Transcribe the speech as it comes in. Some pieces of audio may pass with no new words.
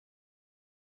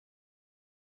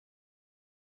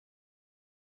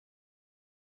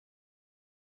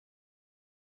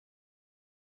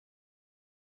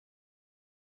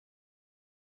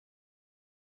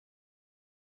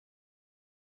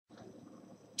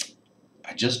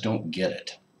I just don't get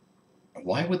it.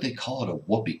 Why would they call it a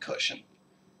whoopee cushion?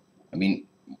 I mean,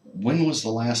 when was the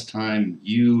last time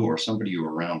you or somebody you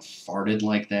were around farted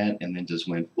like that and then just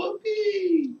went,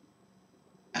 whoopee?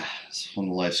 It's one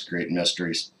of life's great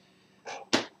mysteries.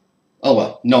 Oh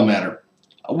well, no matter.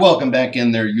 Welcome back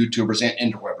in there, YouTubers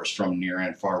and interwebers from near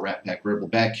and far. Ratpack Ribble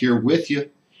back here with you.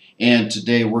 And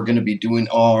today we're going to be doing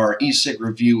our e-cig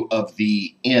review of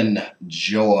the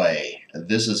NJOY.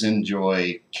 This is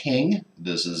NJOY King.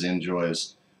 This is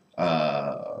NJOY's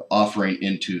offering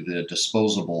into the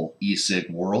disposable e-cig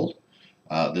world.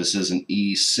 This is an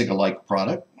e-cig-alike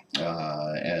product,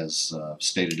 as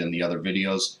stated in the other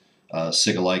videos.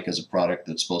 Cig-alike is a product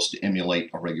that's supposed to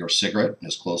emulate a regular cigarette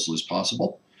as closely as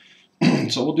possible.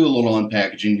 So we'll do a little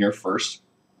unpackaging here first.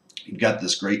 You've got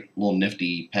this great little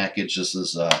nifty package. This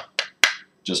is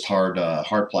just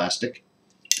hard plastic,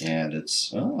 and it's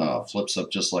flips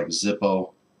up just like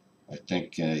Zippo. I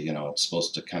think you know, it's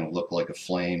supposed to kind of look like a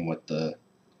flame with the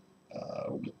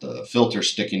filter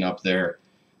sticking up there.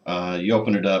 You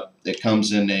open it up. It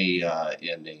comes in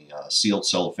a sealed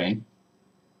cellophane,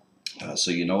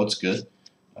 so you know it's good.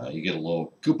 You get a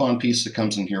little coupon piece that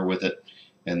comes in here with it,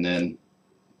 and then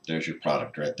there's your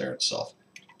product right there itself.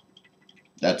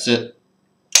 That's it.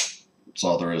 That's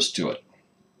all there is to it.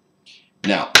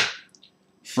 Now,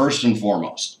 first and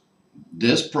foremost,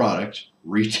 this product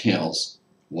retails,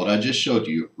 what I just showed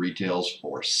you, retails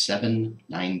for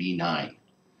 $7.99.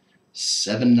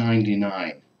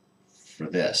 $7.99 for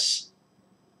this.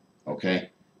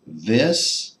 Okay?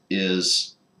 This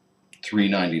is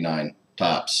 $3.99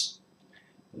 tops.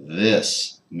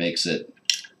 This makes it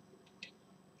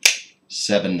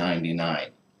 $7.99.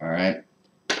 All right?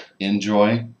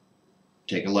 NJOY,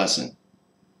 take a lesson.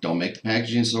 Don't make the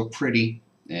packaging so pretty,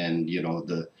 and you know,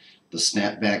 the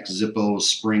snapback Zippo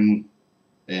spring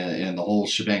and the whole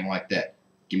shebang like that.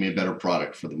 Give me a better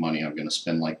product for the money I'm going to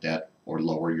spend like that, or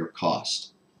lower your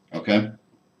cost. Okay?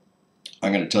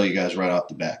 I'm going to tell you guys right off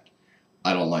the bat,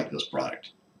 I don't like this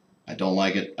product. I don't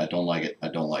like it. I don't like it. I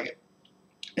don't like it.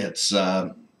 It's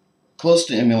close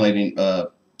to emulating a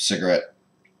cigarette.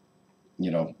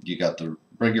 You know, you got the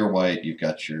regular white, you've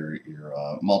got your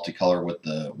multicolor with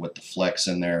the flex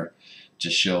in there to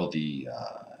show the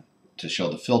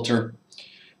filter.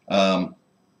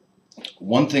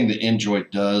 One thing that NJOY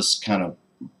does kind of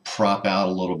prop out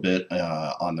a little bit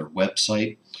on their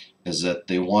website is that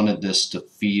they wanted this to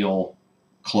feel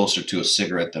closer to a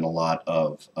cigarette than a lot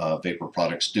of vapor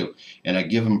products do, and I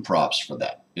give them props for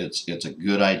that. It's a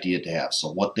good idea to have.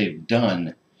 So what they've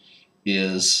done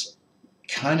is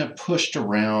kind of pushed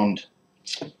around,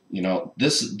 you know,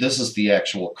 this is the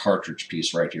actual cartridge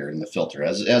piece right here in the filter,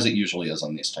 as it usually is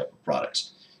on these type of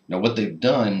products. Now what they've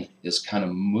done is kind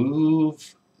of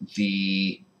move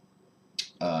the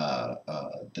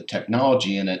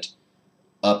technology in it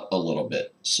up a little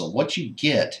bit. So what you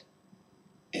get,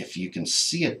 if you can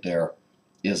see it there,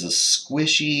 is a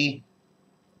squishy,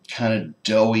 kind of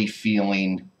doughy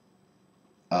feeling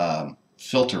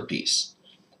filter piece.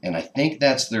 And I think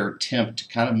that's their attempt to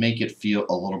kind of make it feel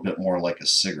a little bit more like a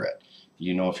cigarette.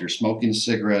 You know, if you're smoking a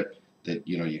cigarette, that,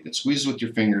 you know, you can squeeze with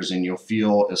your fingers and you'll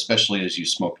feel, especially as you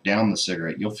smoke down the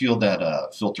cigarette, you'll feel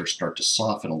that filter start to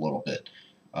soften a little bit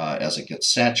as it gets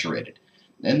saturated.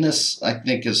 And this, I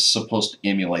think, is supposed to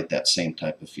emulate that same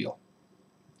type of feel.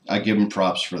 I give them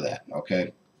props for that,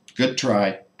 okay? Good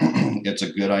try. It's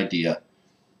a good idea.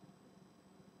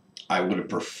 I would have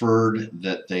preferred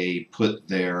that they put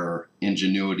their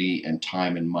ingenuity and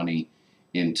time and money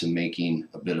into making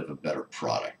a bit of a better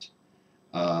product.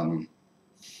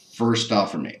 First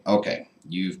off for me, okay,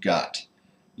 you've got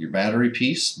your battery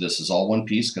piece. This is all one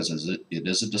piece because it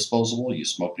is a disposable. You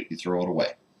smoke it, you throw it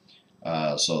away.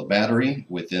 So the battery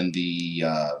within the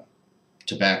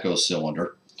tobacco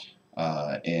cylinder,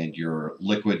 and your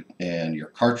liquid and your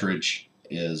cartridge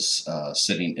is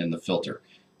sitting in the filter.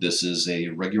 This is a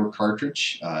regular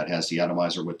cartridge. It has the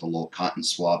atomizer with the little cotton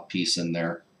swab piece in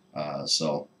there,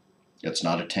 so it's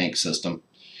not a tank system.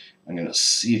 I'm going to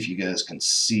see if you guys can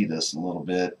see this a little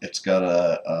bit. It's got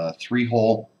a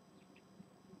 3-hole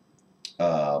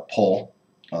pull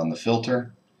on the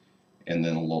filter, and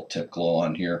then a little tip glow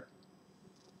on here.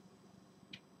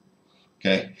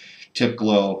 Okay, tip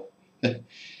glow.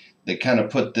 They kind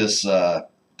of put this, the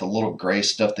little gray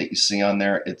stuff that you see on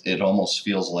there, it almost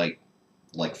feels like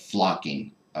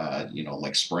flocking, you know,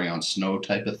 like spray on snow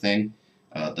type of thing,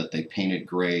 that they painted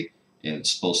gray, and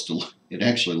it's supposed to look, it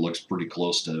actually looks pretty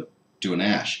close to an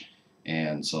ash.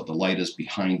 And so the light is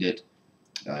behind it,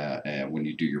 and when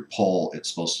you do your pull, it's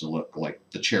supposed to look like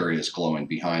the cherry is glowing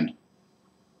behind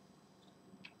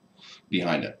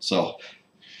it. So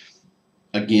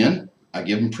again, I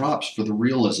give them props for the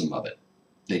realism of it.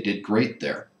 They did great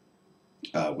there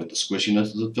with the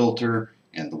squishiness of the filter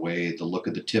and the look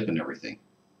of the tip and everything.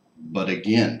 But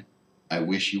again, I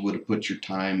wish you would have put your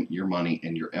time, your money,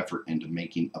 and your effort into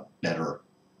making a better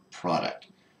product.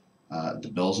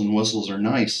 The bells and whistles are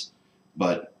nice,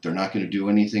 but they're not going to do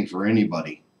anything for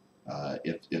anybody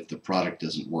if the product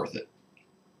isn't worth it.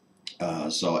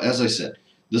 So as I said,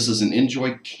 this is an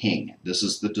NJOY King. This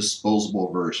is the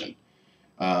disposable version.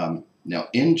 Now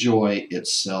NJOY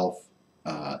itself,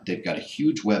 they've got a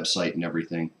huge website and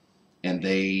everything, and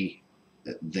they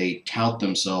tout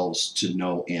themselves to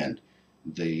no end.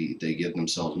 They give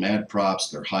themselves mad props.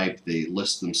 They're hyped. They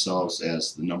list themselves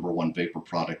as the #1 vapor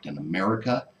product in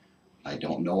America. I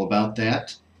don't know about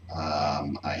that.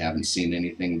 I haven't seen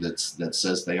anything that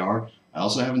says they are. I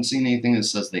also haven't seen anything that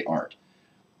says they aren't.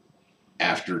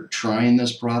 After trying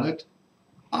this product,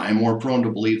 I'm more prone to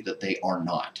believe that they are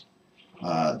not.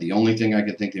 The only thing I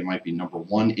can think they might be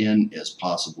 #1 in is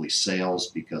possibly sales,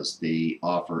 because they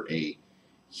offer a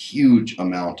huge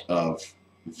amount of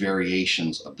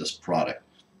variations of this product.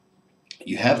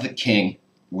 You have the King,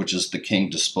 which is the King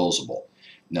Disposable.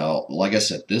 Now, like I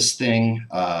said, this thing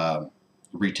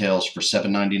retails for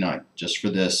 $7.99 just for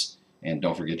this, and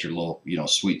don't forget your little,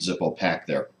 sweet Zippo pack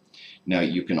there. Now,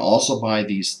 you can also buy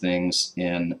these things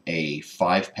in a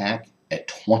 5-pack at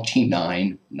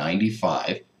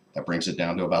 $29.95. That brings it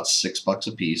down to about $6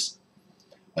 a piece.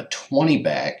 A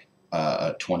 20-bag,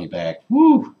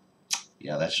 whoo,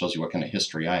 yeah, that shows you what kind of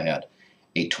history I had.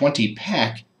 A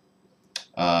 20-pack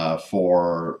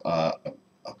for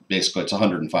basically it's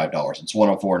 $105. It's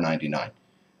 $104.99.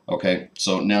 Okay,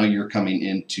 so now you're coming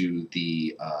into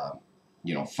the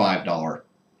 $5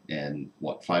 and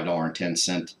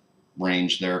 $5.10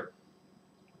 range there,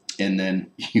 and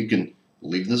then you can,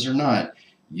 believe this or not,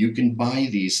 you can buy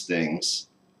these things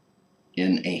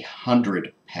in a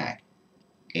 100-pack,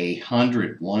 a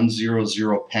 100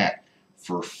 pack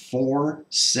for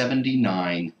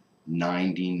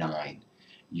 $479.99.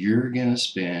 You're gonna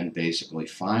spend basically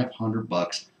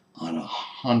 $500 on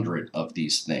 100 of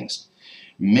these things.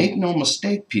 Make no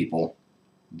mistake, people,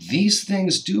 these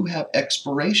things do have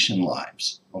expiration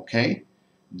lives, okay?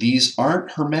 These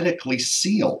aren't hermetically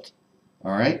sealed,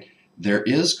 all right? There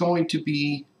is going to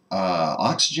be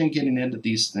oxygen getting into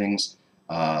these things.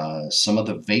 Some of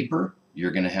the vapor,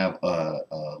 you're going to have a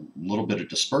little bit of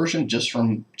dispersion just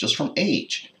from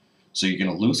age. So you're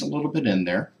going to lose a little bit in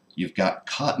there. You've got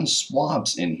cotton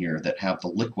swabs in here that have the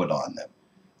liquid on them.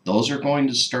 Those are going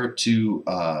to start to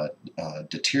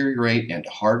deteriorate and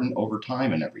harden over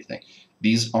time and everything.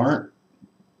 These aren't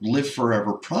live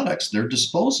forever products. They're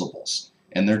disposables,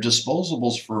 and they're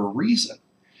disposables for a reason.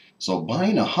 So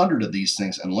buying 100 of these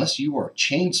things, unless you are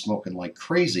chain smoking like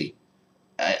crazy,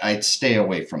 I'd stay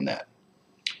away from that.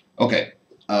 Okay,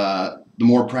 the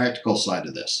more practical side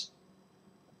of this,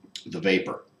 the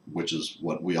vapor, which is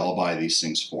what we all buy these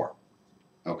things for.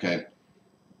 Okay,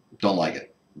 don't like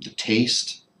it. The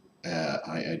taste,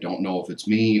 I don't know if it's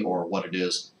me or what it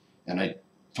is, and I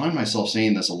find myself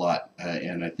saying this a lot,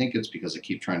 and I think it's because I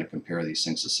keep trying to compare these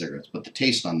things to cigarettes, but the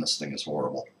taste on this thing is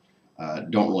horrible.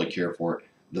 Don't really care for it.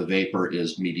 The vapor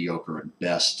is mediocre at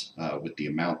best with the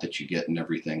amount that you get and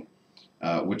everything,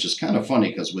 which is kind of funny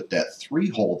because with that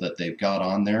 3-hole that they've got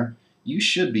on there, you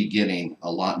should be getting a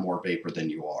lot more vapor than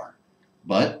you are.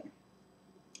 But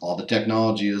all the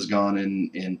technology has gone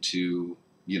into,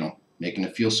 making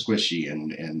it feel squishy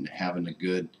and having a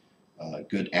good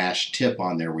ash tip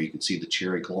on there where you can see the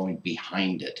cherry glowing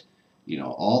behind it.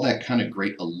 All that kind of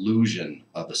great illusion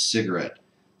of a cigarette,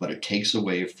 but it takes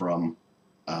away from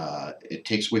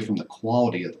the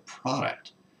quality of the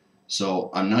product.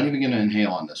 So I'm not even going to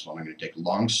inhale on this one. I'm going to take a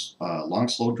long,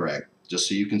 slow drag just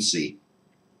so you can see.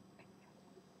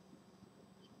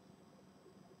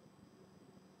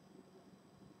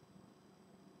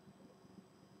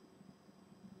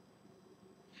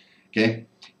 Okay,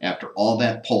 after all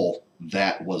that pull,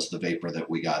 that was the vapor that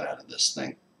we got out of this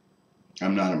thing.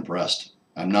 I'm not impressed.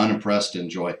 I'm not impressed,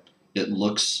 NJOY. It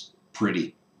looks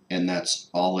pretty, and that's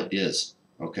all it is,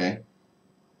 okay?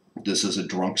 This is a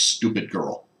drunk, stupid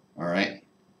girl, all right?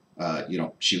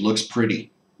 She looks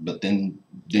pretty, but then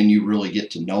you really get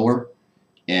to know her,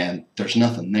 and there's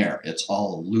nothing there. It's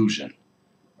all illusion,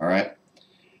 all right?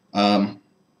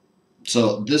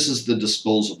 So this is the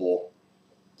disposable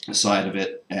side of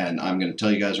it, and I'm going to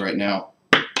tell you guys right now,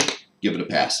 give it a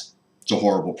pass. It's a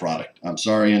horrible product. I'm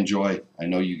sorry, NJOY. I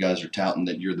know you guys are touting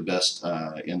that you're the best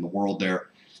in the world there,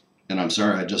 and I'm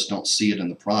sorry, I just don't see it in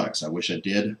the products. I wish I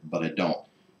did, but I don't.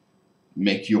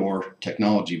 Make your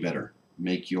technology better.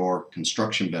 Make your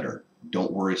construction better.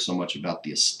 Don't worry so much about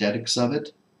the aesthetics of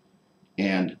it.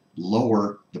 and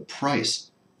lower the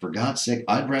price. For God's sake,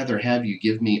 I'd rather have you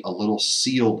give me a little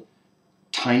sealed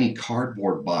tiny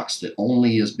cardboard box that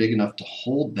only is big enough to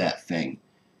hold that thing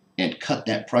and cut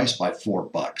that price by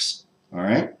 $4. All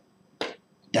right?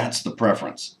 That's the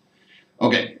preference.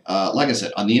 Okay, like I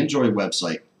said, on the NJOY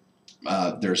website,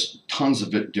 there's tons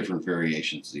of different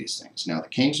variations of these things. Now, the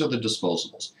Kings are the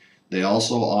disposables. They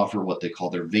also offer what they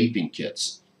call their vaping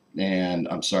kits. And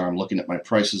I'm sorry, I'm looking at my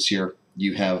prices here.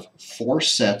 You have 4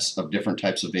 sets of different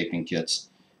types of vaping kits,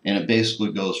 and it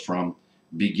basically goes from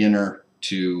beginner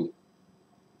to,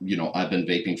 you know, I've been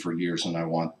vaping for years and I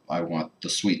want the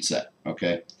sweet set,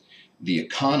 okay? The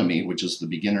economy, which is the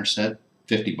beginner set,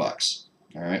 $50.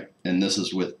 All right, and this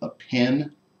is with a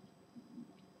pen,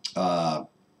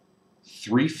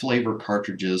 3 flavor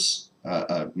cartridges.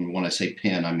 When I say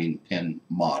pen, I mean pen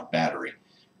mod battery.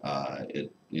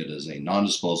 It is a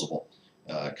non-disposable.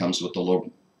 It comes with a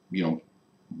little, you know,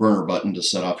 burner button to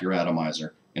set off your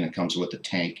atomizer, and it comes with a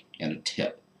tank and a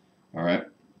tip. All right,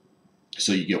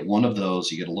 so you get one of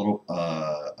those. You get a little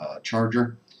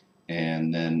charger,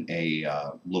 and then a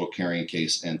little carrying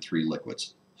case and 3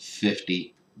 liquids.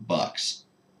 $50.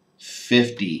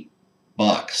 $50.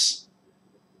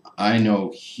 I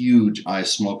know huge I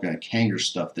smoke and hanger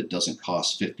stuff that doesn't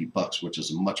cost $50, which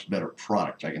is a much better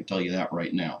product. I can tell you that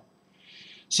right now.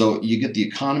 So you get the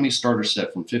economy starter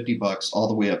set from $50 all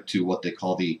the way up to what they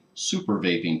call the super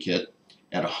vaping kit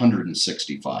at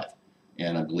 $165.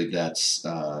 And I believe that's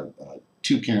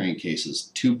 2 carrying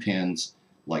cases, 2 pins,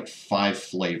 like 5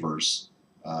 flavors,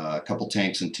 a couple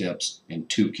tanks and tips, and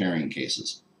 2 carrying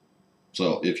cases.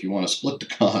 So if you want to split the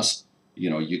cost, you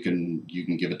know, you can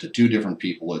give it to 2 different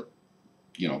people at,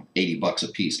 you know, $80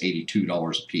 a piece,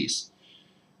 $82 a piece.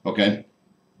 Okay,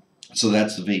 so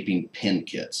that's the vaping pen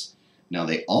kits. Now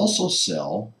they also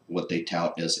sell what they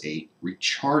tout as a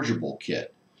rechargeable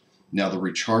kit. Now the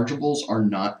rechargeables are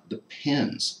not the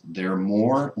pens; they're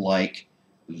more like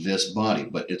this body,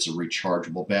 but it's a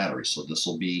rechargeable battery. So this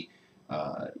will be,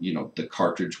 you know, the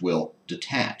cartridge will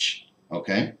detach.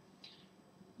 Okay.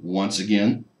 Once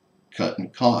again, cutting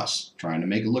costs, trying to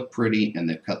make it look pretty, and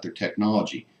they've cut their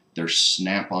technology. They're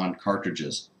snap-on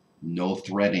cartridges, no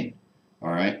threading. All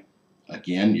right.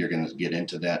 Again, you're going to get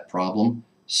into that problem,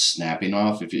 snapping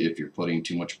off if you're putting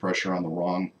too much pressure on the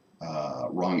wrong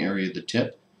area of the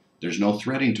tip. There's no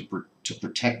threading to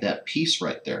protect that piece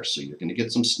right there, so you're going to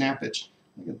get some snappage.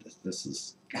 Look at this. This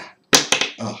is, God.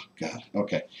 Oh God.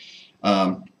 Okay.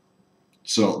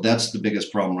 So that's the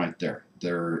biggest problem right there.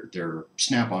 They're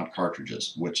snap-on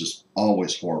cartridges, which is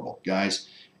always horrible. Guys,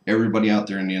 everybody out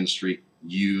there in the industry,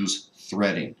 use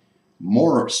threading.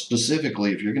 More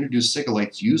specifically, if you're going to do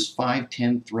cig-a-lights, use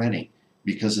 510 threading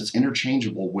because it's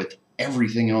interchangeable with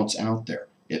everything else out there.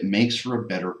 It makes for a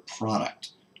better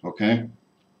product, okay?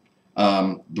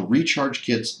 The recharge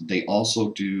kits, they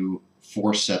also do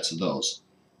 4 sets of those.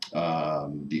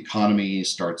 The economy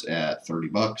starts at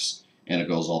 $30, and it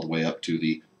goes all the way up to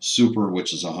the super,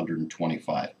 which is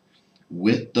 $125.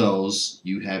 With those,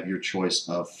 you have your choice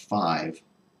of 5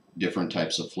 different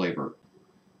types of flavor.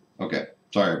 Okay,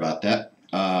 sorry about that.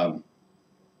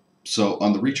 So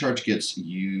on the recharge kits,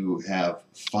 you have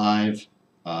 5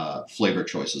 flavor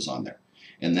choices on there,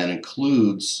 and that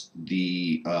includes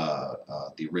the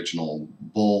original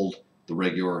bold, the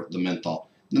regular, the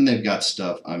menthol. Then they've got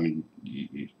stuff. I mean,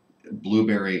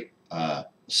 blueberry,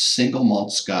 single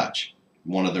malt Scotch,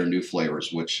 one of their new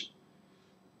flavors. Which,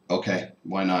 okay,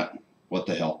 why not? What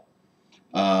the hell?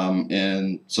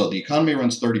 And so the economy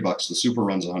runs $30, the super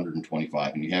runs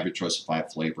 $125, and you have your choice of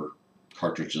 5 flavor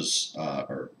cartridges,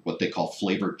 or what they call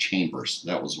flavor chambers.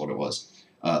 That was what it was,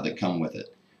 that come with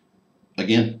it.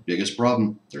 Again, biggest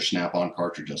problem, they're snap-on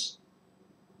cartridges.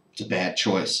 It's a bad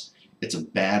choice. It's a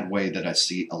bad way that I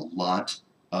see a lot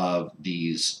of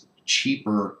these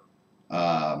cheaper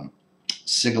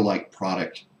cig-a-light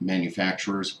product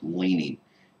manufacturers leaning.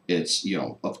 It's, you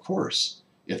know, of course,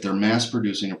 if they're mass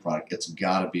producing a product, it's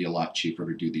got to be a lot cheaper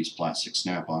to do these plastic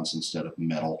snap-ons instead of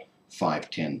metal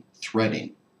 510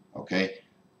 threading. Okay?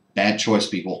 Bad choice,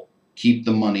 people. Keep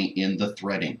the money in the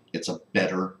threading. It's a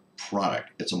better product.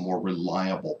 It's a more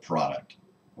reliable product.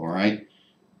 All right?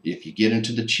 If you get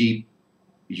into the cheap,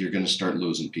 you're going to start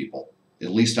losing people.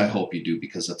 At least I hope you do,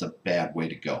 because that's a bad way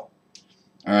to go.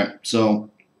 All right, so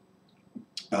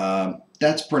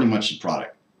that's pretty much the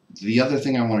product. The other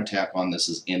thing I want to tack on this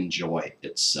is NJOY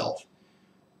itself.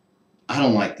 I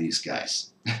don't like these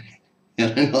guys.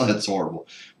 And I know that's horrible.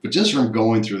 But just from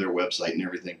going through their website and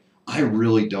everything, I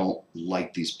really don't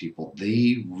like these people.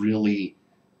 They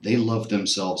love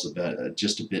themselves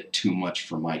just a bit too much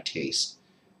for my taste.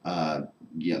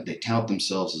 They tout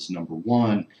themselves as number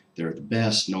one. They're the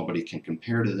best. Nobody can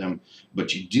compare to them.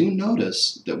 But you do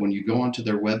notice that when you go onto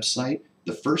their website,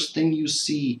 the first thing you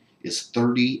see is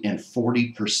 30 and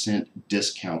 40%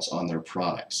 discounts on their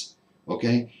products.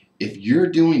 Okay? If you're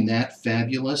doing that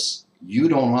fabulous, you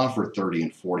don't offer 30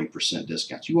 and 40%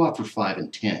 discounts. You offer 5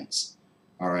 and 10s.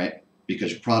 All right?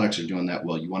 Because your products are doing that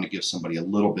well. You want to give somebody a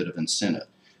little bit of incentive.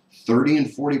 30 and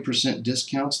 40%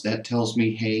 discounts, that tells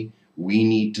me, hey, we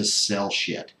need to sell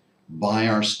shit. Buy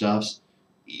our stuffs.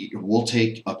 We'll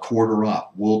take a quarter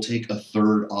off. We'll take a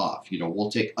third off. We'll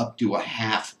take up to a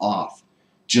half off.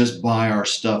 Just buy our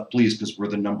stuff, please, because we're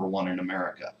the number one in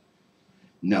America.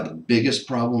 Now, the biggest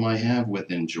problem I have with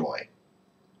NJOY,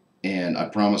 and I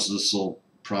promise this will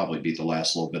probably be the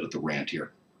last little bit of the rant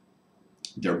here,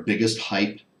 their biggest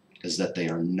hype is that they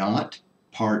are not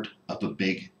part of a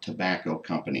big tobacco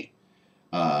company.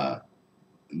 And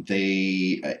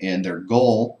their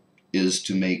goal is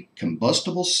to make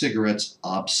combustible cigarettes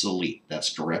obsolete.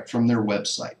 That's direct from their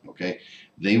website. Okay,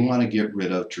 they want to get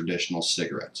rid of traditional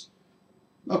cigarettes.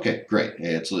 Okay, great.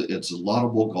 It's a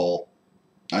laudable goal.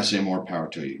 I say more power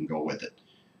to you. You can go with it.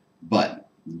 But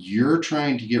you're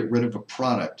trying to get rid of a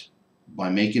product by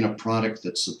making a product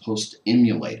that's supposed to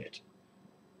emulate it.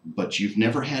 But you've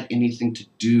never had anything to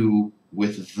do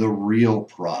with the real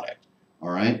product.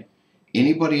 All right?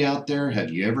 Anybody out there,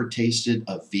 have you ever tasted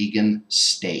a vegan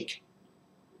steak?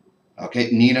 Okay,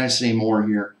 need I say more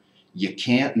here? You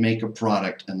can't make a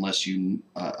product unless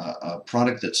a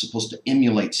product that's supposed to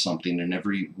emulate something in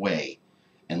every way,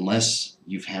 unless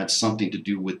you've had something to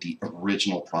do with the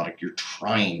original product you're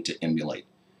trying to emulate.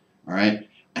 All right?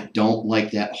 I don't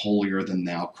like that holier than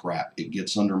thou crap. It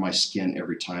gets under my skin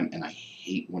every time, and I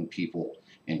hate when people,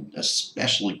 and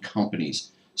especially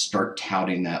companies, start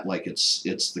touting that like it's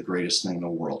the greatest thing in the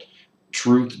world.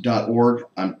 Truth.org,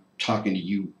 I'm talking to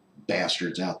you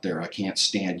bastards out there. I can't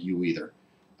stand you either.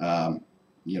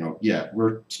 Yeah,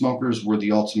 we're smokers. We're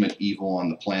the ultimate evil on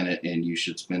the planet, and you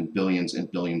should spend billions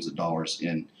and billions of dollars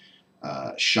in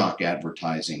shock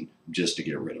advertising just to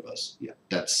get rid of us. Yeah,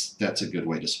 that's a good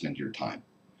way to spend your time.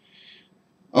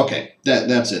 Okay,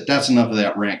 that's it. That's enough of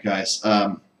that rant, guys.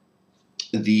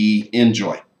 The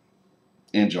NJOY.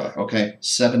 NJOY, okay?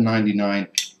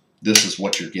 $7.99. This is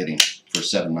what you're getting for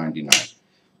 $7.99.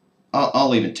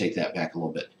 I'll even take that back a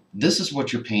little bit. This is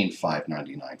what you're paying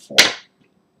 $5.99 for.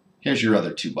 Here's your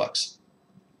other $2.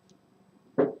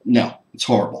 No, it's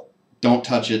horrible. Don't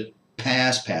touch it.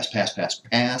 Pass, pass, pass, pass,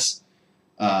 pass.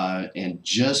 And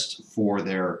just for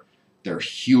their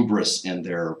hubris and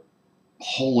their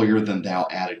holier-than-thou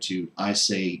attitude, I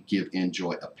say give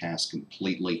NJOY a pass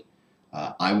completely.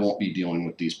 I won't be dealing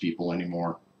with these people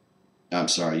anymore. I'm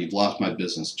sorry, you've lost my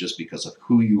business just because of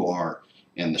who you are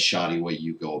and the shoddy way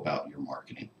you go about your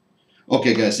marketing.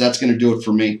 Okay, guys, that's going to do it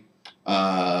for me.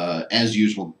 As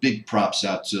usual, big props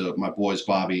out to my boys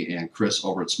Bobby and Chris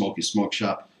over at Smokey Smoke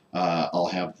Shop. I'll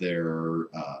have their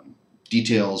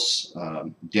details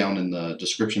down in the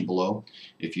description below.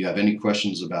 If you have any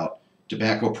questions about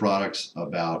tobacco products,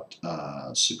 about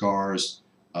cigars,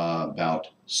 about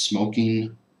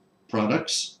smoking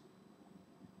products,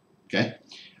 okay,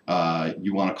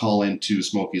 you want to call into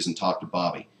Smokey's and talk to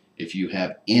Bobby. If you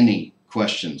have any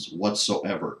questions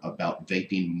whatsoever about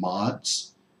vaping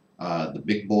mods, the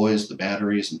big boys, the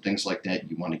batteries, and things like that,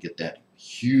 you want to get that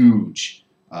huge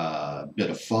bit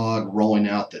of fog rolling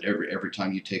out that every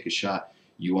time you take a shot,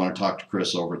 you want to talk to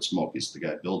Chris over at Smokey's. The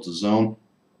guy builds his own.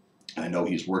 I know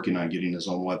he's working on getting his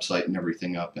own website and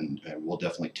everything up, and we'll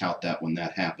definitely tout that when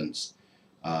that happens.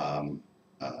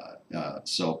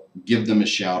 So give them a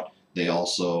shout. He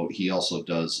also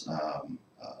does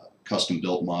custom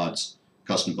built mods,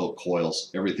 custom built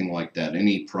coils, everything like that.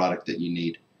 Any product that you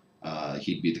need,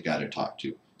 he'd be the guy to talk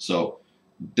to. So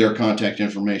their contact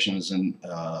information is in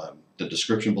the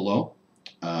description below.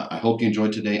 I hope you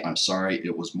enjoyed today. I'm sorry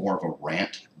it was more of a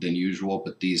rant than usual,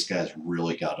 but these guys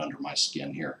really got under my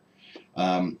skin here.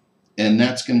 And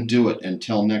that's going to do it.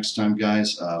 Until next time,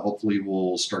 guys, hopefully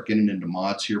we'll start getting into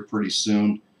mods here pretty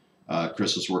soon.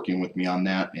 Chris is working with me on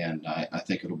that, and I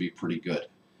think it'll be pretty good.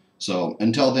 So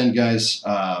until then, guys,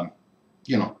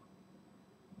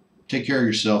 take care of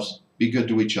yourselves, be good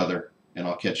to each other, and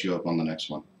I'll catch you up on the next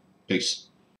one. Peace.